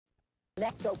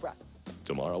Next, Oprah.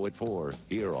 Tomorrow at 4,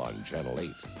 here on Channel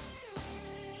 8.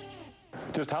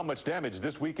 Just how much damage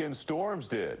this weekend's storms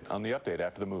did on the update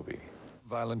after the movie.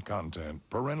 Violent content.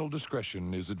 Parental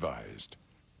discretion is advised.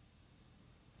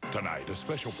 Tonight, a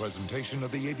special presentation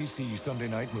of the ABC Sunday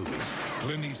night movie.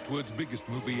 Clint Eastwood's biggest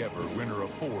movie ever, winner of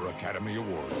 4 Academy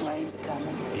Awards. Waves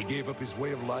coming. He gave up his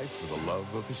way of life for the love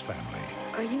of his family.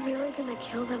 Are you really gonna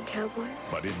kill them cowboys?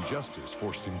 But injustice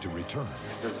forced him to return.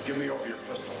 He says, give me over your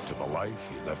pistol. To the life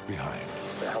he left behind.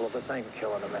 It's a hell of a thing,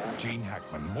 killing a man. Gene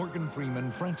Hackman, Morgan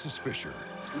Freeman, Francis Fisher.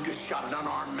 You just shot an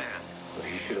unarmed man. But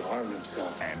he should have harmed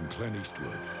himself. And Clint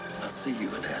Eastwood. I'll see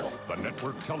you in hell. The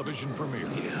network television premiere.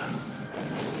 Yeah.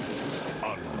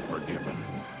 Unforgiven.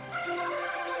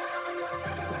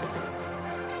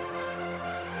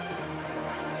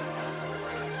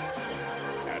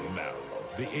 And now,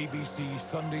 the ABC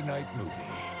Sunday night movie.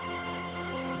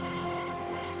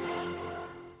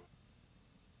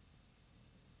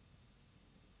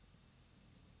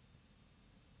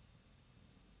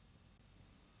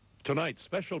 Tonight's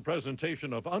special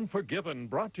presentation of Unforgiven,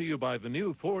 brought to you by the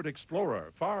new Ford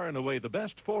Explorer, far and away the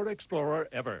best Ford Explorer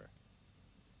ever.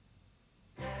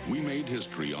 We made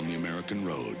history on the American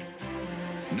road.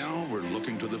 Now we're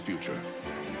looking to the future.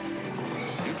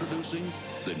 Introducing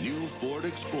the new Ford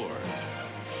Explorer.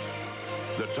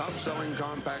 The top-selling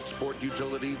compact sport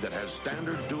utility that has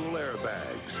standard dual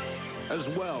airbags, as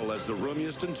well as the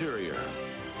roomiest interior,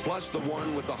 plus the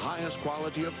one with the highest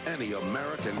quality of any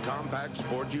American compact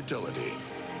sport utility.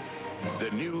 The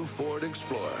new Ford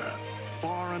Explorer.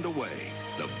 Far and away,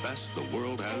 the best the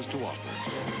world has to offer.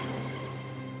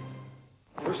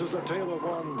 This is a tale of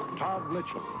one Todd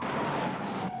Mitchell.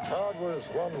 Todd was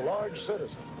one large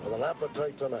citizen with an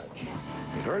appetite to match.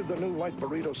 He heard the new light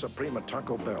burrito supreme at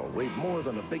Taco Bell weighed more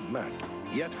than a Big Mac,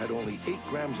 yet had only 8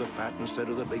 grams of fat instead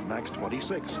of the Big Mac's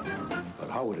 26. But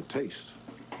how would it taste?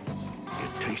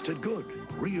 It tasted good,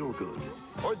 real good.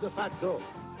 Where'd the fat go?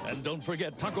 And don't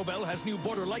forget, Taco Bell has new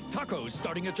Border Light tacos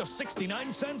starting at just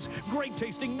 69 cents. Great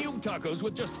tasting new tacos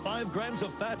with just 5 grams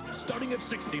of fat starting at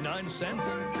 69 cents.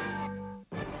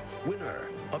 Winner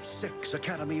of 6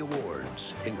 Academy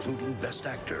Awards, including Best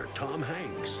Actor Tom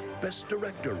Hanks, Best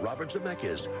Director Robert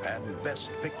Zemeckis, and Best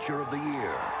Picture of the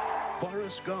Year,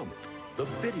 Forrest Gump. The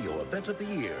video event of the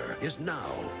year is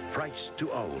now priced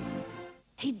to own.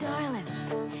 Hey, darling,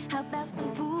 how about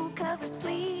some pool covers,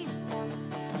 please?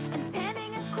 And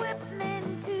tanning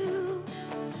equipment, too.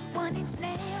 1-inch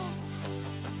nails,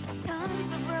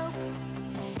 tons of rope,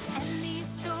 and these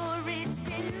storage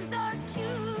bins are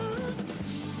cute.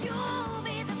 You'll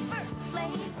be the first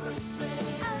place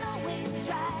I'll always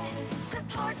try,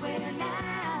 'cause hardware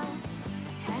now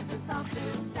has a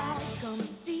softer side. Come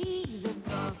see the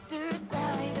softer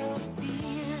side of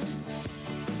Sears.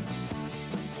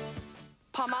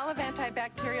 Palmolive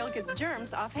Antibacterial gets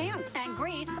germs off hands. And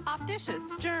grease off dishes.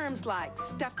 Germs like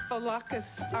Staphylococcus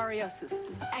aureus.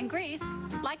 And grease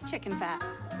like chicken fat.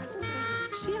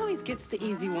 She always gets the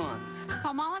easy ones.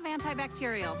 Palmolive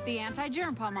Antibacterial, the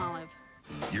anti-germ Palmolive.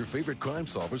 Your favorite crime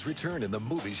solvers return in the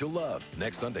movies you'll love.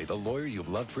 Next Sunday, the lawyer you've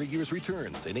loved for years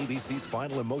returns in ABC's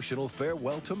final emotional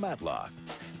farewell to Matlock.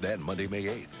 Then, Monday, May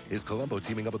 8th, is Columbo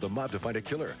teaming up with the mob to find a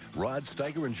killer. Rod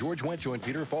Steiger and George Wendt join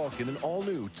Peter Falk in an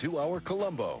all-new 2-hour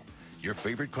Columbo. Your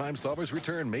favorite crime solvers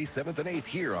return May 7th and 8th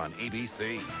here on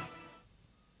ABC.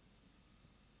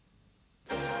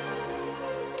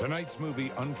 Tonight's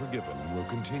movie, Unforgiven, will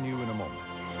continue in a moment.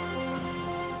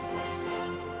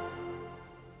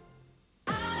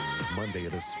 Monday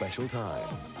at a special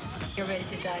time. You're ready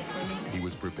to die for me? He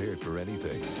was prepared for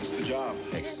anything. It's the job.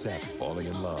 Except falling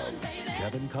in love.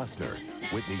 Kevin Costner,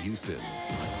 Whitney Houston.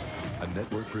 A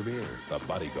network premiere, The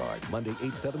Bodyguard, Monday,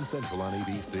 8/7 Central on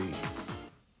ABC.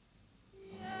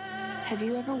 Have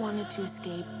you ever wanted to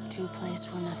escape to a place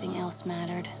where nothing else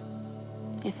mattered?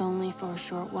 If only for a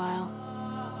short while?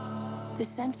 The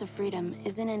sense of freedom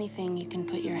isn't anything you can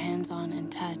put your hands on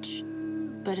and touch,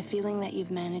 but a feeling that you've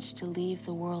managed to leave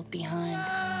the world behind.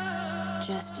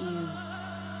 Just you.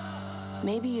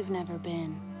 Maybe you've never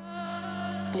been,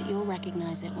 but you'll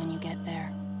recognize it when you get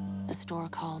there. A store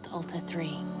called Ulta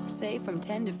 3. Save from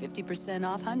 10 to 50%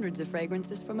 off hundreds of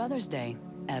fragrances for Mother's Day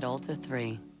at Ulta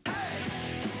 3.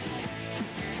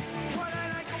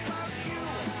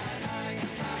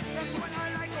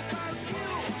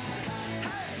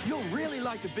 You'll really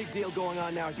like the big deal going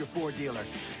on now at your Ford dealer.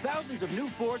 Thousands of new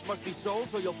Fords must be sold,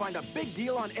 so you'll find a big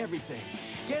deal on everything.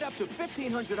 Get up to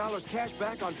 $1,500 cash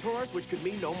back on Taurus, which could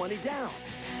mean no money down.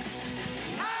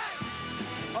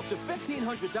 Hey! Up to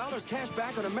 $1,500 cash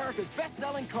back on America's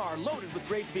best-selling car, loaded with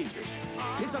great features.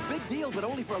 It's a big deal, but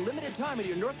only for a limited time at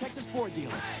your North Texas Ford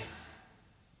dealer.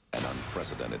 And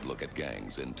unprecedented look at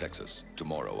gangs in Texas.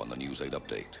 Tomorrow on the News 8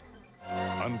 Update.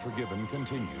 Unforgiven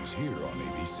continues here on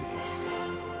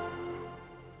ABC.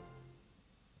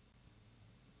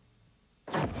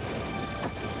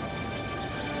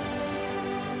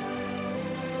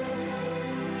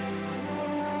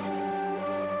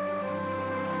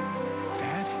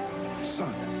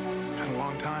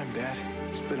 Dad.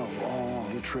 It's been a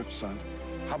long trip, son.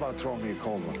 How about throwing me a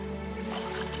cold one?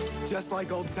 Just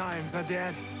like old times, huh,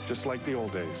 Dad? Just like the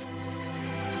old days.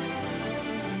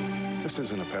 This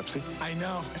isn't a Pepsi. I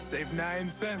know. I saved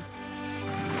 9 cents.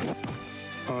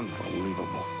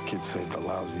 Unbelievable. Kid saved a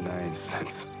lousy 9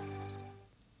 cents.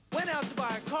 Went out to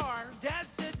buy a car. Dad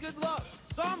said good luck.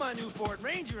 Saw my new Ford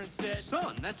Ranger and said,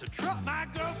 son, that's a truck. My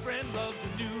girlfriend loves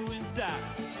the new inside.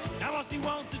 Now all she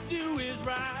wants to do is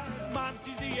ride. Mom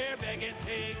sees the airbag and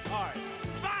takes heart.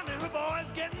 Finally, her boy's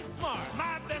getting smart.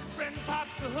 My best friend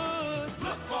pops the hood.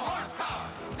 Look for horsepower.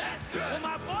 That's good. Well,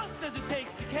 my boss says it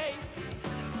takes the cake.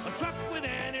 A truck with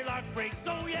anti-lock brakes.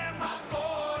 Oh, yeah, my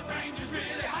Ford Ranger's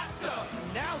really hot stuff.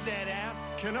 Now Dad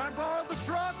asks, can I borrow the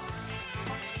truck?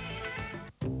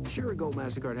 Sure, Gold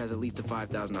MasterCard has at least a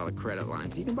 $5,000 credit line,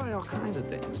 so you can buy all kinds of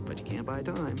things, but you can't buy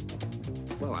time.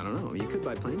 Well, I don't know. You could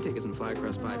buy plane tickets and fly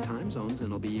across 5 time zones, and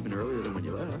it'll be even earlier than when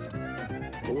you left.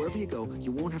 But wherever you go,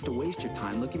 you won't have to waste your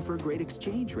time looking for a great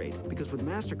exchange rate, because with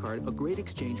MasterCard, a great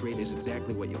exchange rate is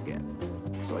exactly what you'll get.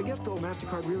 So I guess Gold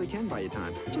MasterCard really can buy you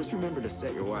time. Just remember to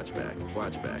set your watch back.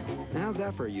 Watch back. Now, how's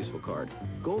that for a useful card?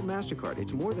 Gold MasterCard.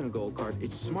 It's more than a gold card.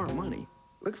 It's smart money.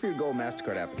 Look for your Gold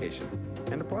MasterCard application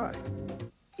and apply.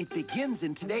 It begins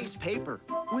in today's paper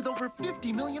with over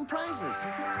 50 million prizes.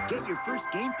 Get your first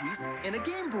game piece and a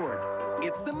game board.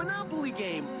 It's the Monopoly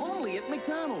game, only at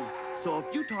McDonald's. So if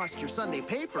you tossed your Sunday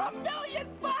paper... $1 million!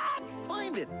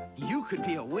 Find it. You could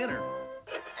be a winner.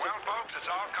 Well, folks, it's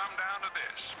all come down to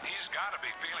this. He's got to be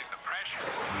feeling the pressure.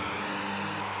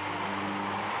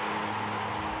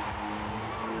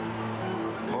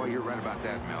 Boy, you're right about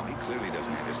that, Mel. He clearly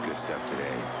doesn't have his good stuff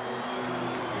today.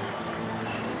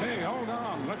 Hey, hold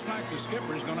on. Looks like the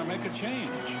skipper's going to make a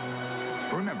change.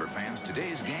 Remember, fans,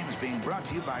 today's game is being brought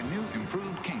to you by new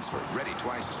improved Kingsford. Ready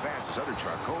twice as fast as other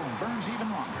charcoal and burns even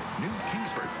longer. New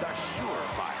Kingsford, the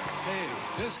surefire. Hey,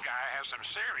 this guy has some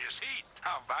serious heat.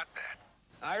 How about that?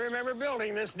 I remember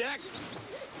building this deck,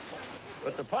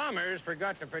 but the Palmers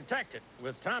forgot to protect it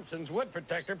with Thompson's Wood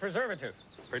Protector Preservative.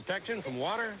 Protection from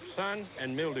water, sun,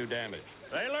 and mildew damage.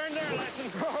 They learned their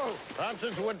lesson.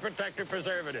 Thompson's Wood Protector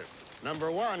Preservative.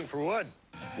 #1 for wood.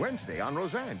 Wednesday on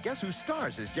Roseanne, guess who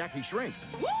stars as Jackie Shrink?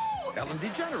 Woo! Ellen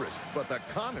DeGeneres. But the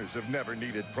Connors have never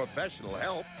needed professional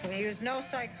help. We use no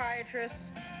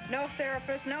psychiatrists, no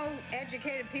therapists, no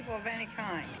educated people of any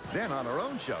kind. Then on her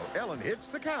own show, Ellen hits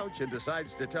the couch and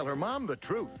decides to tell her mom the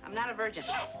truth. I'm not a virgin.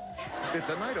 It's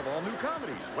a night of all new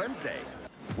comedies, Wednesday.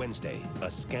 Wednesday,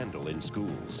 a scandal in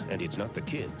schools. And it's not the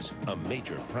kids. A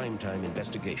major primetime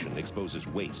investigation exposes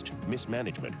waste,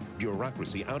 mismanagement,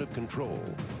 bureaucracy out of control.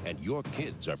 And your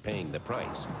kids are paying the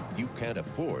price. You can't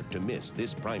afford to miss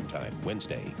this primetime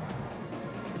Wednesday.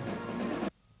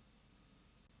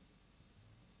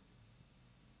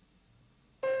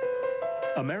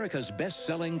 America's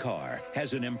best-selling car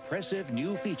has an impressive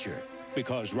new feature.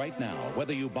 Because right now,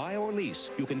 whether you buy or lease,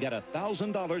 you can get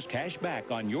 $1,000 cash back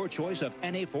on your choice of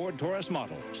any Ford Taurus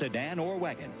model, sedan or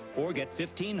wagon, or get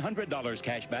 $1,500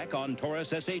 cash back on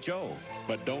Taurus SHO.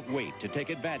 But don't wait to take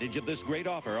advantage of this great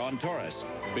offer on Taurus,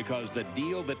 because the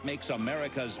deal that makes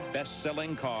America's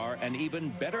best-selling car an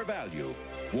even better value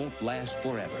won't last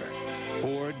forever.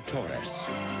 Ford Taurus.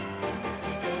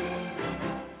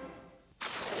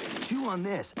 Chew on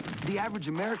this. The average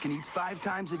American eats 5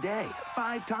 times a day.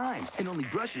 5 times. And only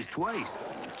brushes twice.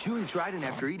 Chewing Trident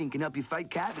after eating can help you fight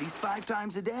cavities 5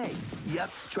 times a day. Yep,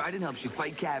 Trident helps you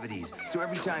fight cavities. So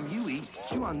every time you eat,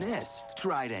 chew on this.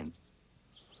 Trident.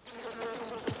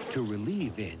 To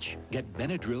relieve itch, get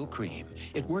Benadryl cream.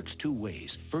 It works 2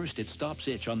 ways. First, it stops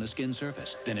itch on the skin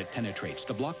surface. Then it penetrates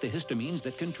to block the histamines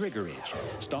that can trigger itch.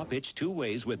 Stop itch 2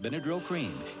 ways with Benadryl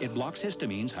cream. It blocks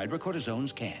histamines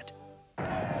hydrocortisones can't.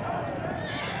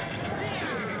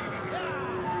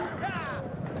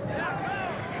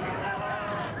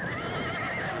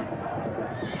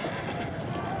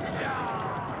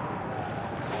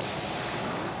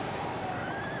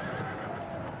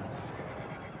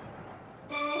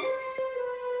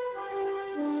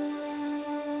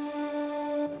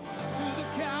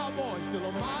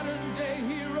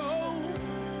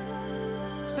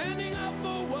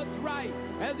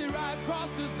 As he rides across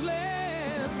this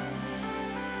land,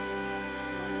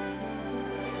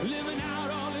 living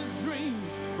out all his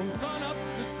dreams from sun up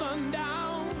to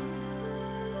sundown.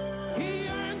 He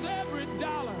earns every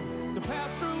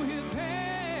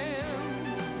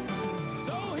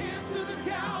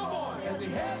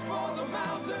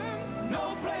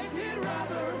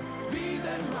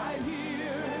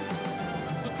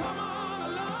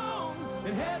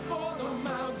and head for the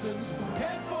mountains.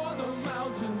 Head for the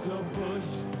mountains of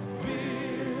Bushville.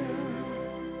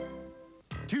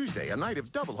 Tuesday, a night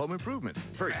of double home improvement.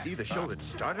 First, see the show that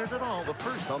started it all, the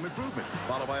first Home Improvement,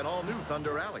 followed by an all-new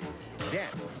Thunder Alley. Then,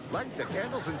 light the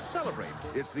candles and celebrate.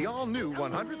 It's the all-new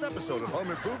 100th episode of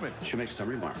Home Improvement. She makes some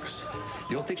remarks.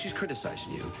 You'll think she's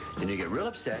criticizing you, and you get real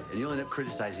upset, and you'll end up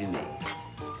criticizing me.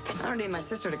 I don't need my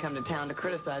sister to come to town to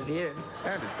criticize you.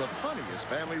 And it's the funniest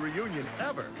family reunion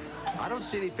ever. I don't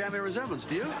see any family resemblance,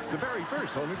 do you? The very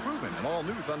first Home Improvement, an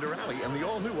all-new Thunder Alley, and the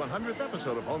all-new 100th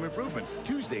episode of Home Improvement,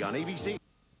 Tuesday on ABC.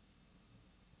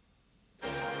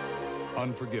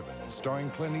 Unforgiven,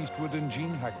 starring Clint Eastwood and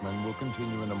Gene Hackman, will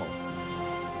continue in a moment.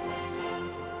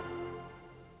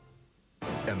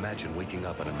 Imagine waking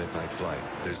up on a midnight flight.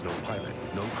 There's no pilot,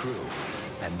 no crew,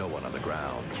 and no one on the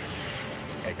ground.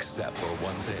 Except for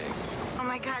one thing. Oh,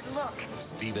 my God, look.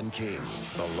 Stephen King's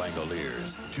The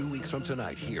Langoliers. 2 weeks from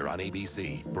tonight here on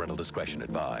ABC. Parental discretion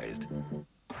advised.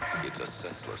 It's a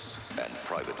senseless and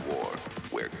private war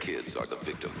where kids are the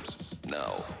victims.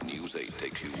 Now, News 8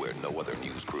 takes you where no other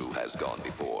news crew has gone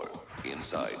before.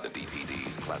 Inside the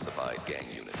DPD's classified gang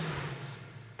unit.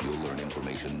 You'll learn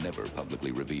information never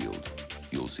publicly revealed.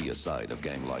 You'll see a side of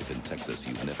gang life in Texas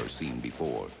you've never seen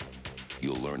before.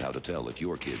 You'll learn how to tell if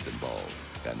your kid's involved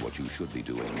and what you should be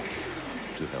doing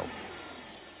to help.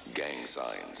 Gang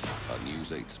Signs, a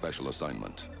News 8 special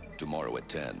assignment. Tomorrow at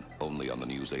 10, only on the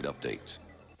News 8 Update.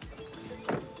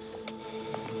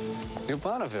 New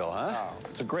Bonneville, huh? Oh,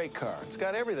 it's a great car. It's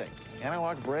got everything.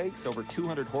 Analog brakes, over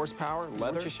 200 horsepower,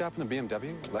 leather. Weren't you shopping the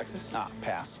BMW, Lexus? Ah,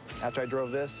 pass. After I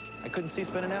drove this, I couldn't see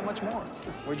spending that much more.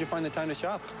 Where'd you find the time to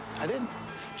shop? I didn't.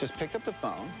 Just picked up the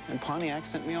phone, and Pontiac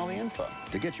sent me all the info.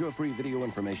 To get your free video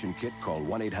information kit, call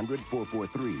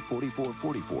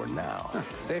 1-800-443-4444 now. Huh.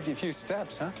 Saved you a few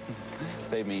steps, huh?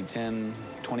 Saved me 10,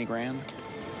 20 grand.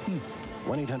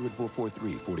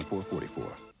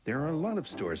 1-800-443-4444. There are a lot of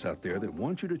stores out there that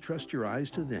want you to trust your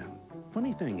eyes to them.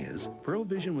 Funny thing is, Pearl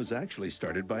Vision was actually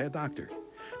started by a doctor.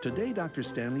 Today, Dr.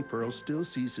 Stanley Pearl still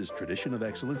sees his tradition of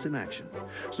excellence in action,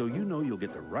 so you know you'll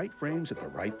get the right frames at the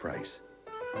right price.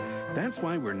 That's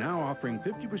why we're now offering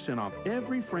 50% off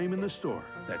every frame in the store.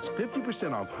 That's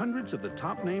 50% off hundreds of the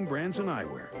top name brands in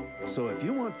eyewear. So if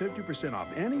you want 50% off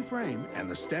any frame and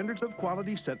the standards of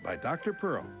quality set by Dr.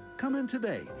 Pearl, come in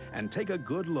today and take a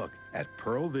good look at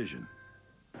Pearl Vision.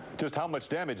 Just how much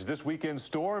damage this weekend's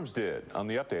storms did on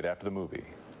the update after the movie.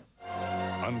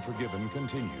 Unforgiven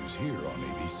continues here on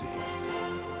ABC.